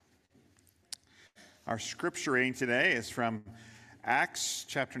Our scripture reading today is from Acts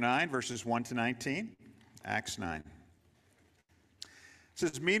chapter 9, verses 1 to 19. Acts 9. It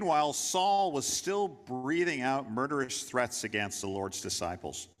says, "Meanwhile, Saul was still breathing out murderous threats against the Lord's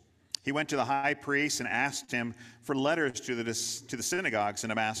disciples. He went to the high priest and asked him for letters to the synagogues in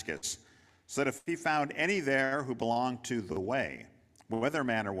Damascus, so that if he found any there who belonged to the way, whether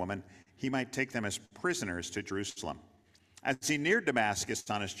man or woman, he might take them as prisoners to Jerusalem. As he neared Damascus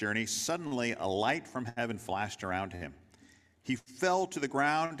on his journey, suddenly a light from heaven flashed around him. He fell to the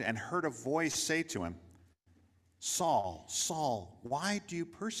ground and heard a voice say to him, 'Saul, Saul, why do you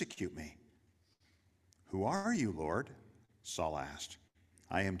persecute me?' 'Who are you, Lord?' Saul asked.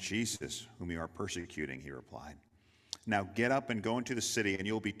 'I am Jesus, whom you are persecuting,' he replied. 'Now get up and go into the city, and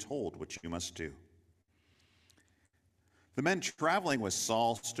you'll be told what you must do.' The men traveling with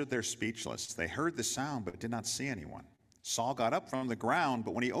Saul stood there speechless. They heard the sound, but did not see anyone. Saul got up from the ground,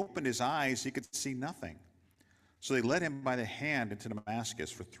 but when he opened his eyes, he could see nothing. So they led him by the hand into Damascus.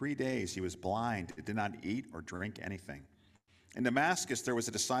 For 3 days he was blind and did not eat or drink anything. In Damascus there was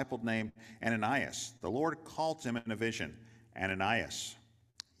a disciple named Ananias. The Lord called to him in a vision, 'Ananias.'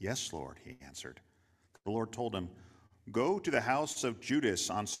 'Yes, Lord,' he answered. The Lord told him, 'Go to the house of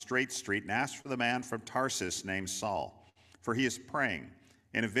Judas on Straight Street and ask for the man from Tarsus named Saul, for he is praying.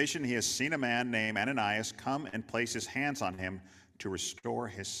 In a vision he has seen a man named Ananias come and place his hands on him to restore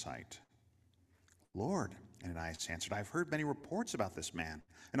his sight.' 'Lord,' Ananias answered, 'I've heard many reports about this man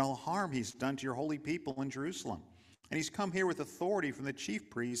and all the harm he's done to your holy people in Jerusalem. And he's come here with authority from the chief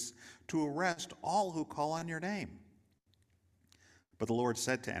priests to arrest all who call on your name.' But the Lord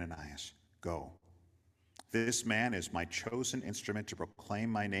said to Ananias, 'Go. This man is my chosen instrument to proclaim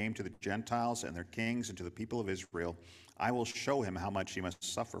my name to the Gentiles and their kings and to the people of Israel. I will show him how much he must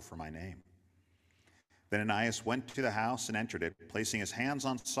suffer for my name.' Then Ananias went to the house and entered it. Placing his hands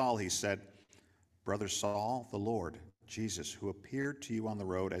on Saul, he said, 'Brother Saul, the Lord, Jesus, who appeared to you on the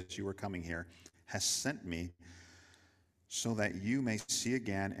road as you were coming here, has sent me so that you may see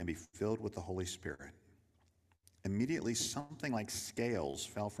again and be filled with the Holy Spirit.' Immediately something like scales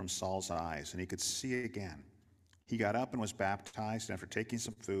fell from Saul's eyes, and he could see again. He got up and was baptized, and after taking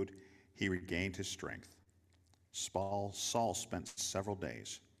some food, he regained his strength. Saul spent several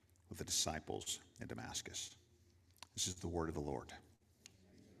days with the disciples in Damascus." This is the word of the Lord.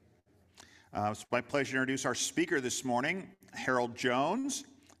 It's my pleasure to introduce our speaker this morning, Harold Jones.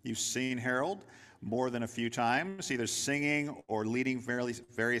 You've seen Harold more than a few times, either singing or leading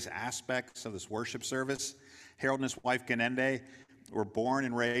various aspects of this worship service. Harold and his wife, Ganende, were born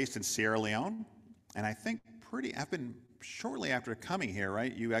and raised in Sierra Leone. And I think shortly after coming here,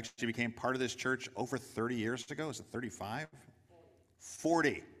 right, you actually became part of this church over 30 years ago. Is it 35?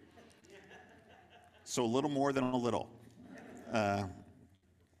 40. So a little more than a little.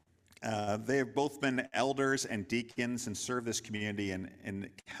 They have both been elders and deacons and served this community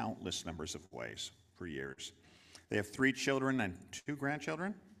in countless numbers of ways for years. They have 3 children and 2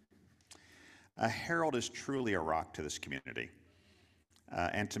 grandchildren. Harold is truly a rock to this community,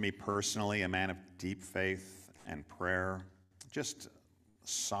 and to me personally, a man of deep faith and prayer, just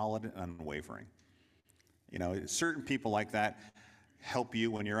solid and unwavering. You know, certain people like that help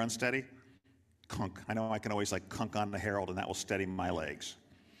you when you're unsteady. I know I can always cunk on to Harold, and that will steady my legs.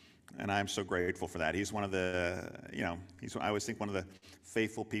 And I'm so grateful for that. He's one of the, I always think one of the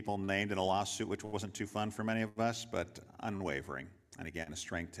faithful people named in a lawsuit, which wasn't too fun for many of us, but unwavering. And again, a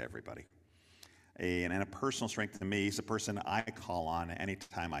strength to everybody. And a personal strength to me. He's a person I call on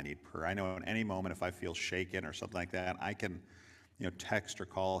anytime I need prayer. I know at any moment if I feel shaken or something like that, I can, text or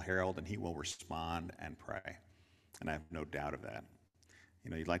call Harold, and he will respond and pray. And I have no doubt of that.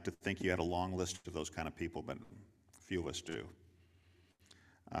 You'd like to think you had a long list of those kind of people, but few of us do.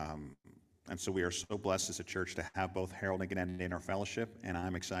 And so we are so blessed as a church to have both Harold and Ganende in our fellowship, and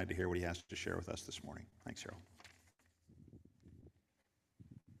I'm excited to hear what he has to share with us this morning. Thanks, Harold.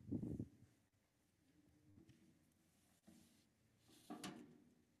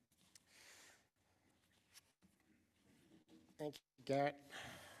 Thank you, Garrett.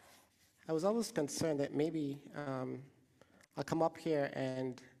 I was always concerned that maybe I'll come up here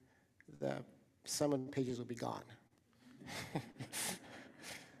and the sermon pages will be gone.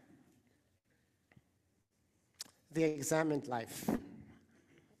 The Examined Life,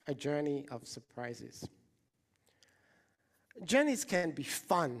 a journey of surprises. Journeys can be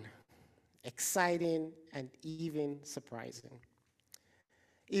fun, exciting, and even surprising.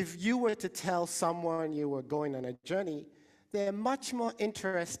 If you were to tell someone you were going on a journey, they're much more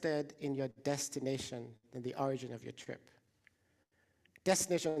interested in your destination than the origin of your trip.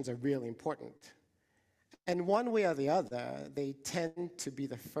 Destinations are really important. And one way or the other, they tend to be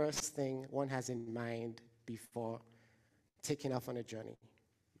the first thing one has in mind before taking off on a journey.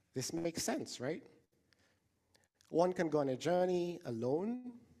 This makes sense, right? One can go on a journey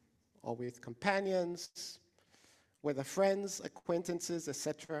alone or with companions, whether friends, acquaintances,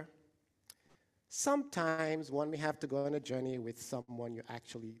 etc. Sometimes one may have to go on a journey with someone you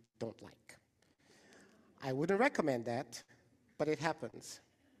actually don't like. I wouldn't recommend that, but it happens.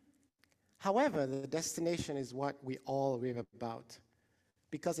 However, the destination is what we all rave about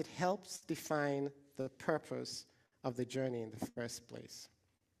because it helps define the purpose of the journey in the first place.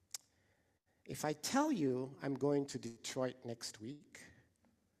 If I tell you I'm going to Detroit next week,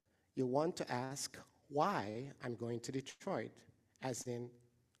 you'll want to ask why I'm going to Detroit, as in,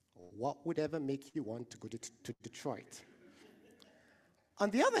 what would ever make you want to go to Detroit? On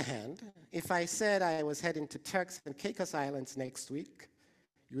the other hand, if I said I was heading to Turks and Caicos Islands next week,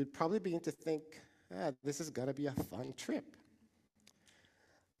 you would probably begin to think, this is going to be a fun trip.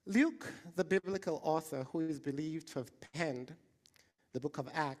 Luke, the biblical author who is believed to have penned the book of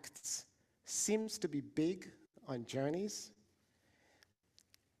Acts, seems to be big on journeys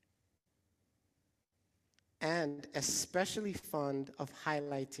and especially fond of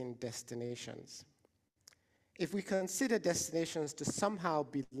highlighting destinations. If we consider destinations to somehow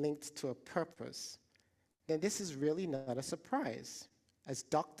be linked to a purpose, then this is really not a surprise, as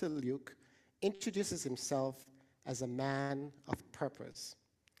Dr. Luke introduces himself as a man of purpose.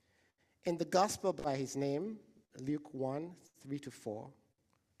 In the gospel by his name, Luke 1, 3-4,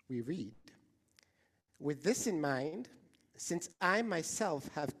 we read, "With this in mind, since I myself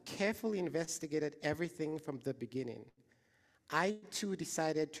have carefully investigated everything from the beginning, I too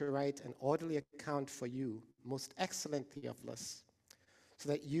decided to write an orderly account for you, most excellent Theophilus, so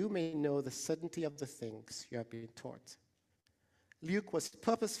that you may know the certainty of the things you have been taught." Luke was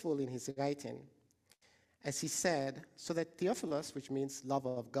purposeful in his writing, as he said, so that Theophilus, which means lover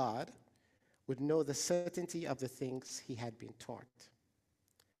of God, would know the certainty of the things he had been taught.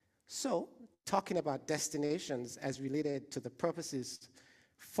 So, talking about destinations as related to the purposes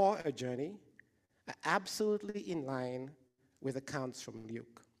for a journey are absolutely in line with accounts from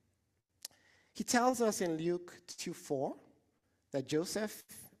Luke. He tells us in Luke 2:4 that Joseph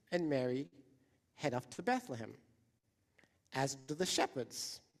and Mary head off to Bethlehem, as do the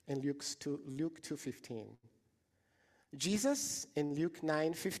shepherds in Luke 2:15. Jesus in Luke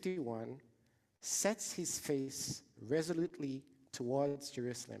 9:51 sets his face resolutely towards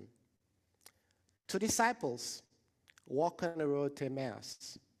Jerusalem. Two disciples walk on the road to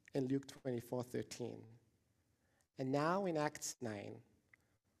Emmaus in Luke 24:13. And now in Acts 9,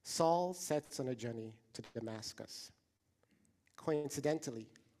 Saul sets on a journey to Damascus. Coincidentally,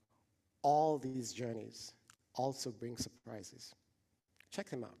 all these journeys also bring surprises. Check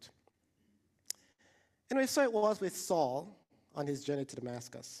them out. Anyway, so it was with Saul on his journey to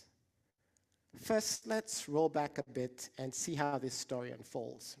Damascus. First, let's roll back a bit and see how this story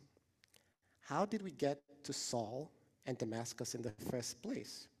unfolds. How did we get to Saul and Damascus in the first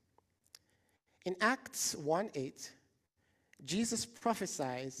place? In Acts 1:8, Jesus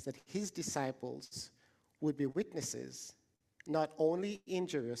prophesies that his disciples would be witnesses not only in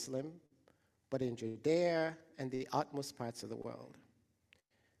Jerusalem, but in Judea and the utmost parts of the world.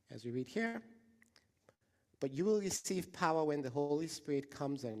 As we read here, "But you will receive power when the Holy Spirit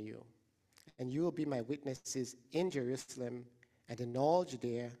comes on you, and you will be my witnesses in Jerusalem and in all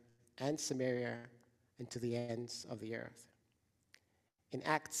Judea and Samaria and to the ends of the earth." In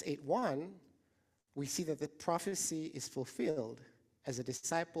Acts 8:1, we see that the prophecy is fulfilled as the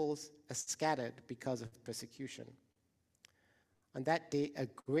disciples are scattered because of persecution. On that day, a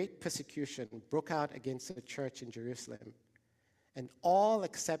great persecution broke out against the church in Jerusalem, and all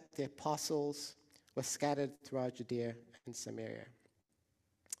except the apostles were scattered throughout Judea and Samaria.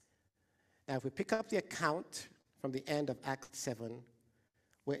 Now, if we pick up the account from the end of Acts 7,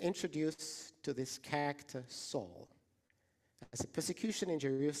 we're introduced to this character, Saul, as the persecution in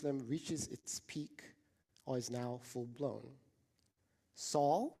Jerusalem reaches its peak or is now full-blown.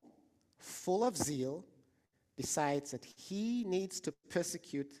 Saul, full of zeal, decides that he needs to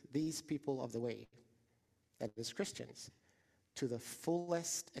persecute these people of the way, that is, Christians, to the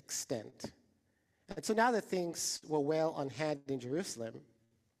fullest extent. And so now that things were well on hand in Jerusalem,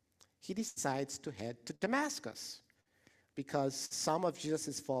 he decides to head to Damascus, because some of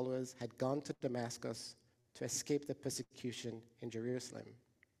Jesus' followers had gone to Damascus to escape the persecution in Jerusalem.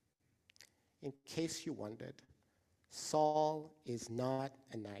 In case you wondered, Saul is not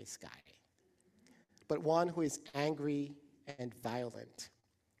a nice guy, but one who is angry and violent.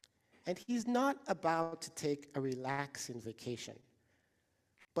 And he's not about to take a relaxing vacation,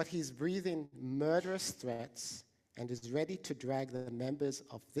 but he's breathing murderous threats and is ready to drag the members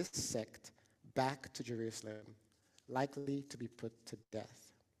of this sect back to Jerusalem, likely to be put to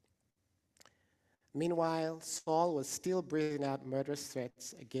death. Meanwhile, Saul was still breathing out murderous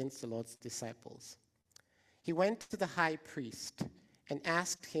threats against the Lord's disciples. He went to the high priest and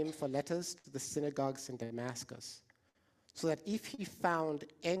asked him for letters to the synagogues in Damascus, so that if he found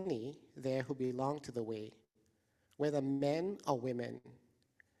any there who belonged to the way, whether men or women,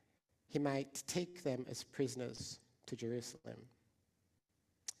 he might take them as prisoners to Jerusalem.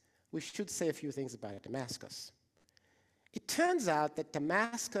 We should say a few things about Damascus. It turns out that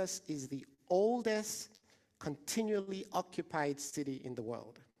Damascus is the oldest continually occupied city in the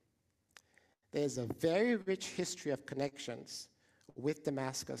world. There's a very rich history of connections with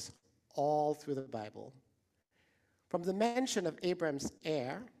Damascus all through the Bible. From the mention of Abraham's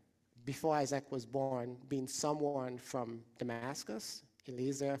heir, before Isaac was born, being someone from Damascus,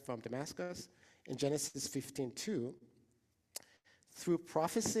 Eliezer from Damascus, in Genesis 15:2, through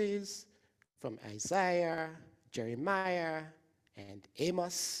prophecies from Isaiah, Jeremiah, and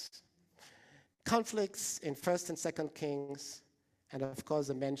Amos, conflicts in 1st and 2nd Kings, and of course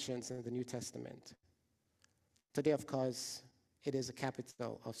the mentions in the New Testament. Today, of course, it is the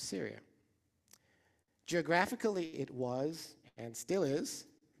capital of Syria. Geographically, it was, and still is,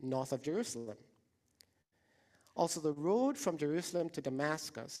 north of Jerusalem. Also, the road from Jerusalem to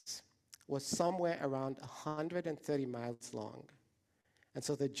Damascus was somewhere around 130 miles long. And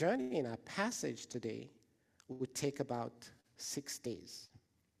so the journey in our passage today would take about 6 days.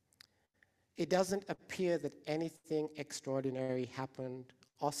 It doesn't appear that anything extraordinary happened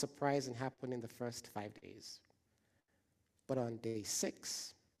or surprising happened in the first 5 days. But on day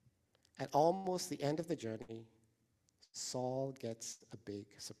 6, at almost the end of the journey, Saul gets a big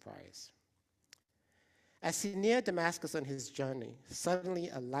surprise. As he neared Damascus on his journey, suddenly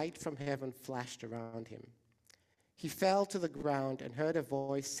a light from heaven flashed around him. He fell to the ground and heard a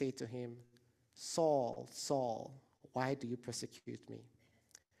voice say to him, "Saul, Saul, why do you persecute me?"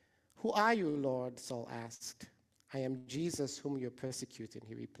 "Who are you, Lord?" Saul asked. "I am Jesus whom you are persecuting,"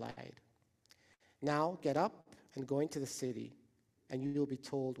 he replied. "Now get up and go into the city, and you will be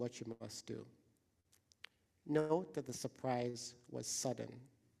told what you must do." Note that the surprise was sudden.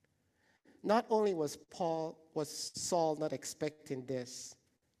 Not only was Saul not expecting this,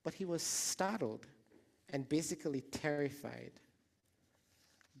 but he was startled and basically terrified.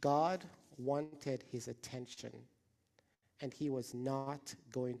 God wanted his attention, and he was not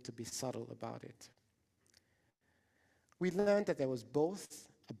going to be subtle about it. We learned that there was both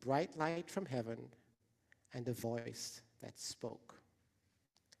a bright light from heaven and a voice that spoke.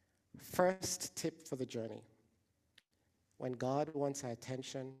 First tip for the journey: when God wants our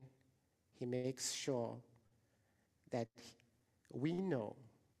attention, he makes sure that we know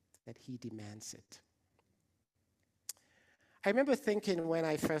that he demands it. I remember thinking when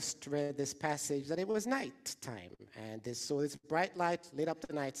I first read this passage that it was night time, and this bright light lit up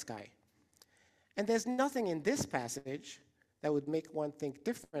the night sky. And there's nothing in this passage that would make one think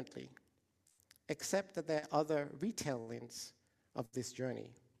differently, except that there are other retellings of this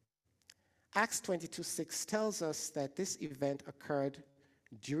journey. Acts 22:6 tells us that this event occurred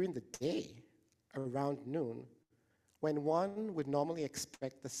during the day, around noon, when one would normally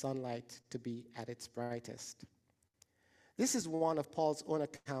expect the sunlight to be at its brightest. This is one of Paul's own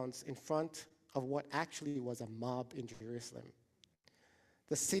accounts in front of what actually was a mob in Jerusalem.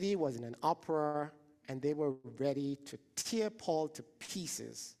 The city was in an uproar, and they were ready to tear Paul to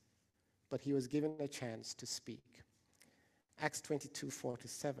pieces, but he was given a chance to speak. Acts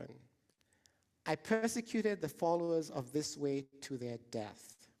 22:4-7. "I persecuted the followers of this way to their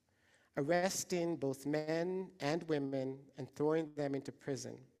death, arresting both men and women and throwing them into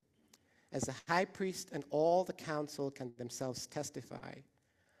prison. As the high priest and all the council can themselves testify,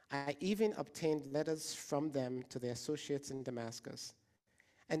 I even obtained letters from them to their associates in Damascus,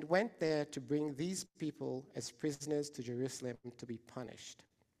 and went there to bring these people as prisoners to Jerusalem to be punished.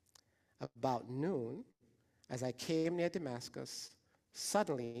 About noon, as I came near Damascus,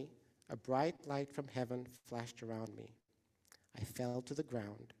 suddenly a bright light from heaven flashed around me. I fell to the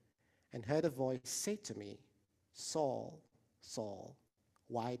ground and heard a voice say to me, 'Saul, Saul,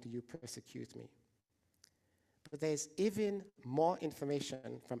 why do you persecute me?'" But there's even more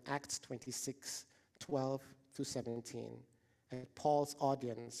information from Acts 26:12-17 at Paul's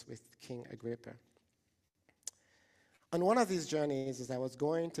audience with King Agrippa. On one of these journeys, as I was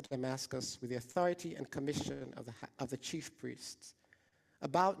going to Damascus with the authority and commission of the chief priests,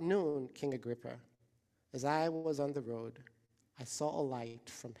 about noon, King Agrippa, as I was on the road, I saw a light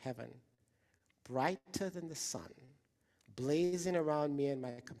from heaven, brighter than the sun, blazing around me and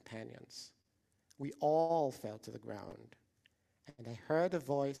my companions. We all fell to the ground. And I heard a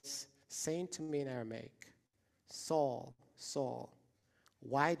voice saying to me in Aramaic, Saul, Saul,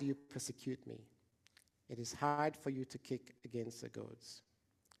 why do you persecute me? It is hard for you to kick against the goads.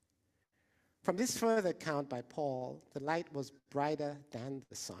 From this further account by Paul, the light was brighter than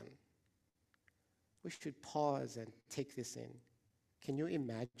the sun. We should pause and take this in. Can you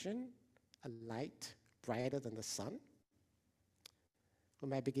imagine a light brighter than the sun? We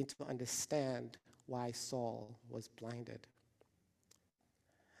might begin to understand why Saul was blinded.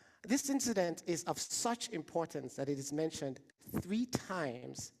 This incident is of such importance that it is mentioned 3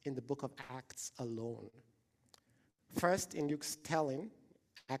 times in the book of Acts alone. First in Luke's telling,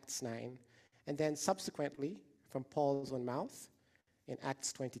 Acts 9, and then subsequently from Paul's own mouth in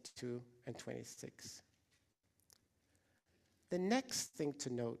Acts 22 and 26. The next thing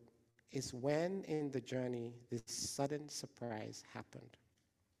to note is when in the journey this sudden surprise happened.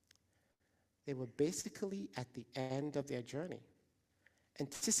 They were basically at the end of their journey,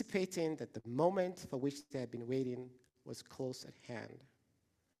 anticipating that the moment for which they had been waiting was close at hand.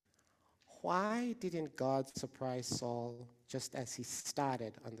 Why didn't God surprise Saul just as he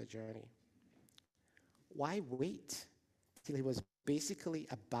started on the journey? Why wait till he was basically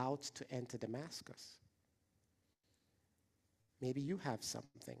about to enter Damascus? Maybe you have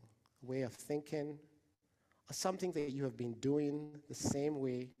something, a way of thinking, or something that you have been doing the same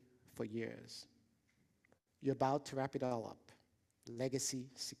way for years. You're about to wrap it all up. Legacy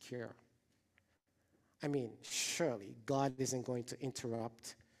secure. I mean, surely God isn't going to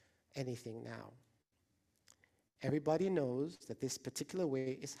interrupt anything now. Everybody knows that this particular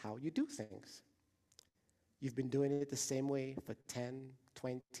way is how you do things. You've been doing it the same way for 10,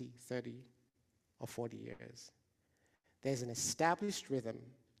 20, 30, or 40 years. There's an established rhythm,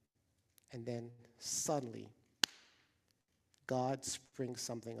 and then suddenly, God springs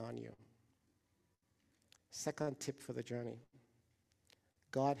something on you. Second tip for the journey.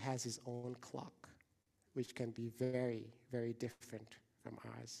 God has his own clock, which can be very, very different from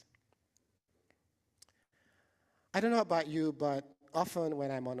ours. I don't know about you, but often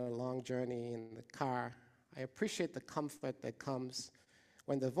when I'm on a long journey in the car, I appreciate the comfort that comes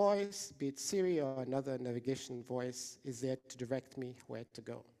when the voice, be it Siri or another navigation voice, is there to direct me where to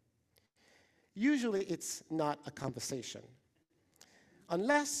go. Usually it's not a conversation,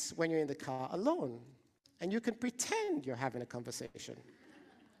 unless when you're in the car alone and you can pretend you're having a conversation.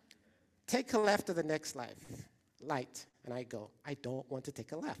 Take a left to the next light, and I go, I don't want to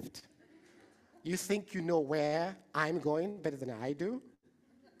take a left. You think you know where I'm going better than I do?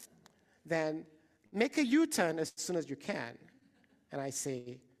 Then make a U-turn as soon as you can. And I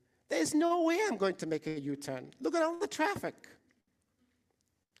say, there's no way I'm going to make a U-turn. Look at all the traffic.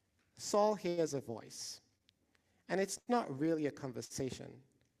 Saul hears a voice, and it's not really a conversation.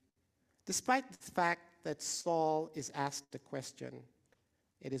 Despite the fact that Saul is asked a question,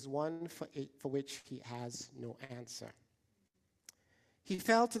 it is one for which he has no answer. He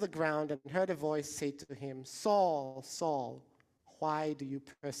fell to the ground and heard a voice say to him, Saul, Saul, why do you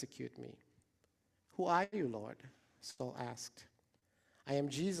persecute me? Who are you, Lord? Saul asked. I am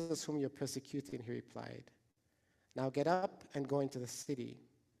Jesus whom you're persecuting, he replied. Now get up and go into the city,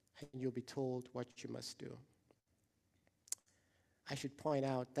 and you'll be told what you must do. I should point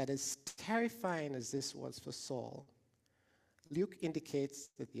out that as terrifying as this was for Saul, Luke indicates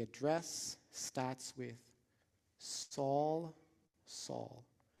that the address starts with Saul, Saul,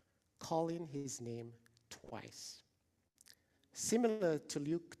 calling his name twice. Similar to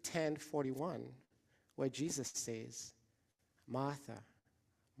Luke 10:41, where Jesus says, Martha,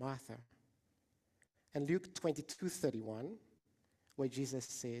 Martha. And Luke 22:31, where Jesus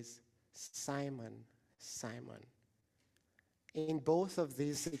says, Simon, Simon. In both of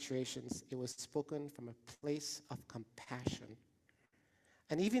these situations, it was spoken from a place of compassion.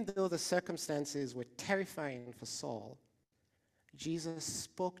 And even though the circumstances were terrifying for Saul, Jesus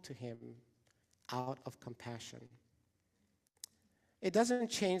spoke to him out of compassion. It doesn't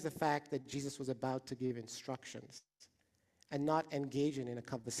change the fact that Jesus was about to give instructions and not engaging in a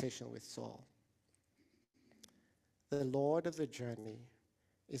conversation with Saul. The Lord of the journey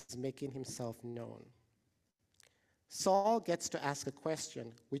is making himself known. Saul gets to ask a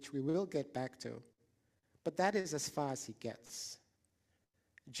question, which we will get back to, but that is as far as he gets.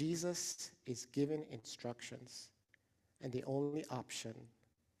 Jesus is giving instructions, and the only option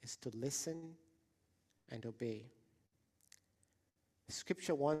is to listen and obey.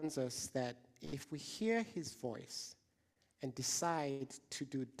 Scripture warns us that if we hear his voice and decide to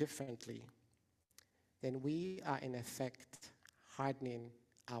do differently, then we are in effect hardening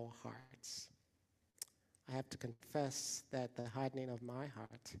our hearts. I have to confess that the hardening of my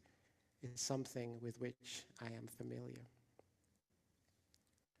heart is something with which I am familiar.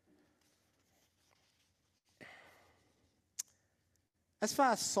 As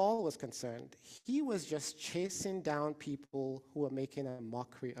far as Saul was concerned, he was just chasing down people who were making a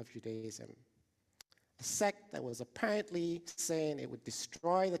mockery of Judaism. A sect that was apparently saying it would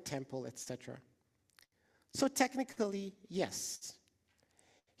destroy the temple, etc. So technically, yes,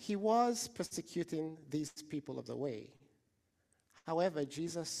 he was persecuting these people of the way. However,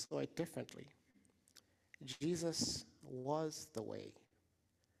 Jesus saw it differently. Jesus was the way,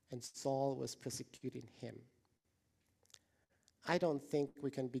 and Saul was persecuting him. I don't think we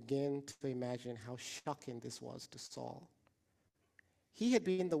can begin to imagine how shocking this was to Saul. He had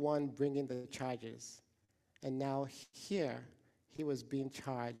been the one bringing the charges, and now here he was being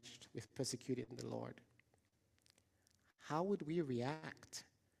charged with persecuting the Lord. How would we react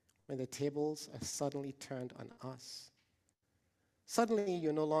when the tables are suddenly turned on us? Suddenly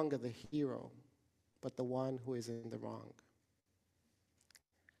you're no longer the hero, but the one who is in the wrong.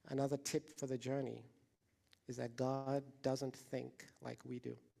 Another tip for the journey is that God doesn't think like we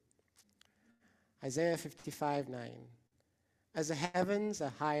do. Isaiah 55:9. As the heavens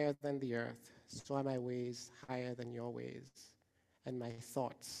are higher than the earth, so are my ways higher than your ways, and my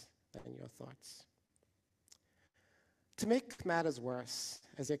thoughts than your thoughts. To make matters worse,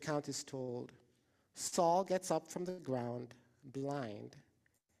 as the account is told, Saul gets up from the ground blind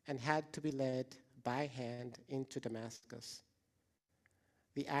and had to be led by hand into Damascus.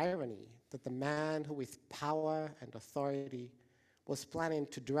 The irony that the man who with power and authority was planning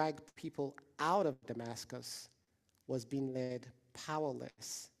to drag people out of Damascus was being led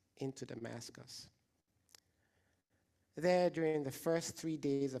powerless into Damascus. There, during the first 3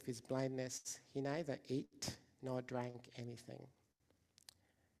 days of his blindness, he neither ate nor drank anything.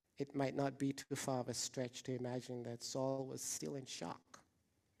 It might not be too far of a stretch to imagine that Saul was still in shock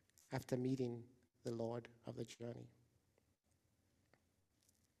after meeting the Lord of the journey.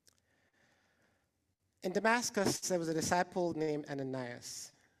 In Damascus, there was a disciple named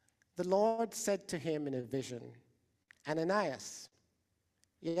Ananias. The Lord said to him in a vision, "Ananias."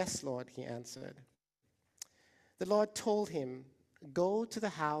 "Yes, Lord," he answered. The Lord told him, "Go to the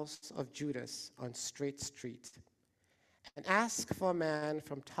house of Judas on Straight Street and ask for a man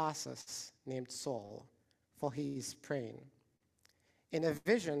from Tarsus named Saul, for he is praying. In a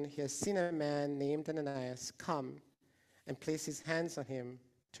vision, he has seen a man named Ananias come and place his hands on him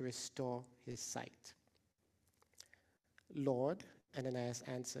to restore his sight." "Lord," Ananias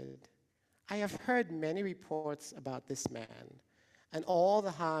answered, "I have heard many reports about this man and all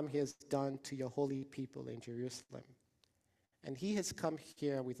the harm he has done to your holy people in Jerusalem. And he has come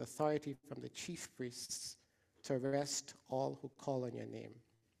here with authority from the chief priests to arrest all who call on your name."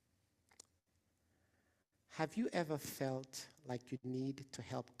 Have you ever felt like you need to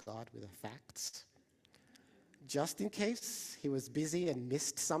help God with the facts? Just in case he was busy and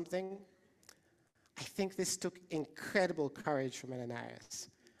missed something? I think this took incredible courage from Ananias.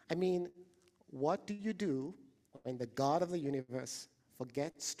 I mean, what do you do when the God of the universe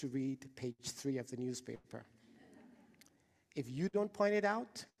forgets to read page 3 of the newspaper? If you don't point it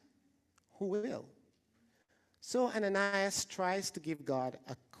out, who will? So Ananias tries to give God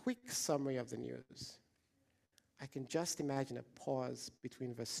a quick summary of the news. I can just imagine a pause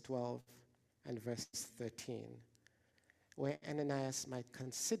between verse 12 and verse 13, where Ananias might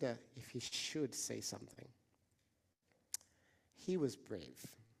consider if he should say something. He was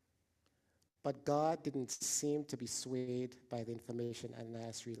brave, but God didn't seem to be swayed by the information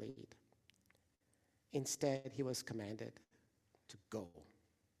Ananias relayed. Instead, he was commanded to go.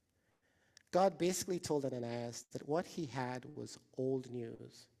 God basically told Ananias that what he had was old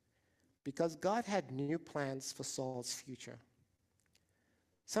news, because God had new plans for Saul's future.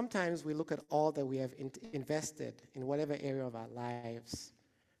 Sometimes we look at all that we have invested in whatever area of our lives,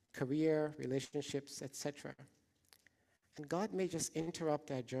 career, relationships, etc. And God may just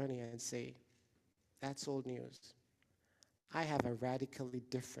interrupt our journey and say, "That's old news. I have a radically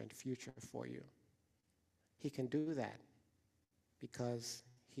different future for you." He can do that because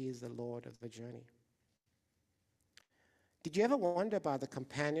he is the Lord of the journey. Did you ever wonder about the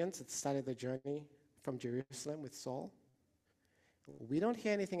companions that started the journey from Jerusalem with Saul? We don't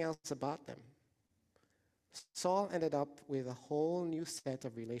hear anything else about them. Saul ended up with a whole new set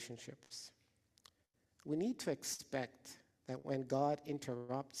of relationships. We need to expect that when God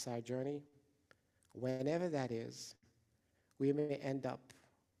interrupts our journey, whenever that is, we may end up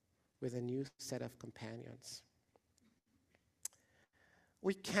with a new set of companions.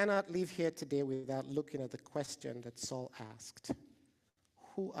 We cannot leave here today without looking at the question that Saul asked.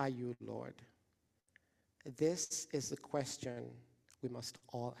 "Who are you, Lord?" This is the question we must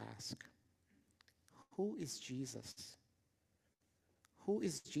all ask. Who is Jesus? Who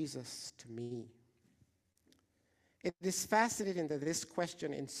is Jesus to me? It is fascinating that this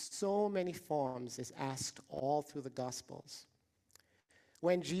question in so many forms is asked all through the Gospels.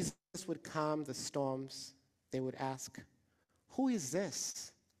 When Jesus would calm the storms, they would ask, "Who is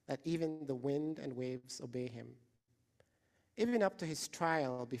this that even the wind and waves obey him?" Even up to his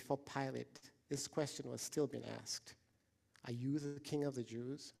trial before Pilate, this question was still being asked. Are you the King of the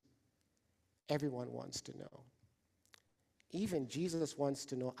Jews? Everyone wants to know. Even Jesus wants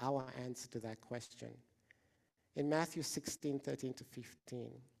to know our answer to that question. In Matthew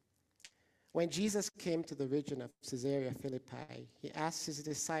 16:13-15, when Jesus came to the region of Caesarea Philippi, he asked his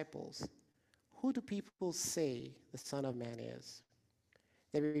disciples, "Who do people say the Son of Man is?"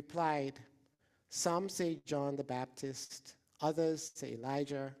 They replied, "Some say John the Baptist, others say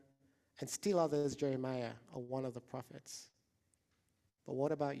Elijah, and still others Jeremiah or one of the prophets." "But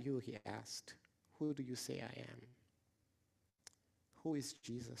what about you?" he asked. "Who do you say I am?" Who is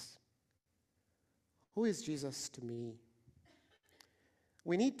Jesus? Who is Jesus to me?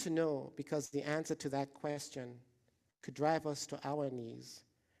 We need to know, because the answer to that question could drive us to our knees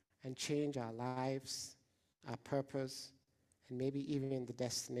and change our lives, our purpose, and maybe even the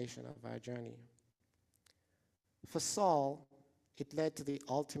destination of our journey. For Saul, it led to the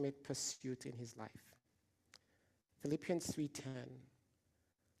ultimate pursuit in his life. Philippians 3:10,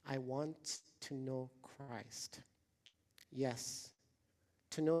 I want to know Christ. Yes,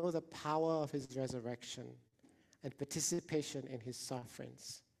 to know the power of his resurrection and participation in his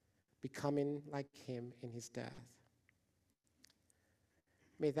sufferings, becoming like him in his death.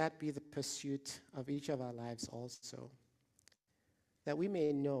 May that be the pursuit of each of our lives also, that we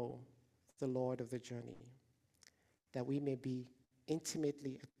may know the Lord of the journey, that we may be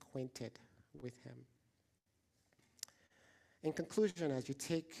intimately acquainted with him. In conclusion, as you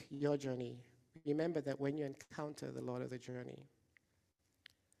take your journey, remember that when you encounter the Lord of the journey,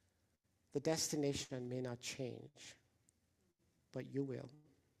 the destination may not change, but you will.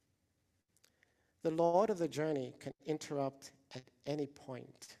 The Lord of the journey can interrupt at any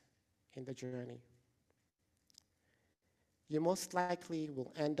point in the journey. You most likely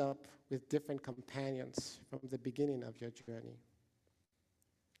will end up with different companions from the beginning of your journey.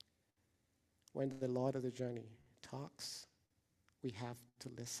 When the Lord of the journey talks, we have to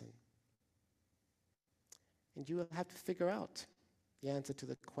listen. And you will have to figure out the answer to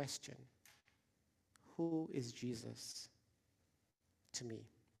the question, who is Jesus to me?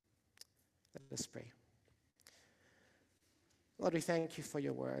 Let us pray. Lord, we thank you for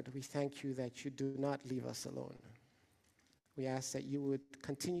your word. We thank you that you do not leave us alone. We ask that you would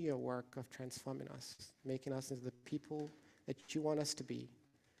continue your work of transforming us, making us into the people that you want us to be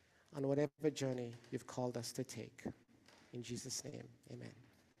on whatever journey you've called us to take. In Jesus' name, amen.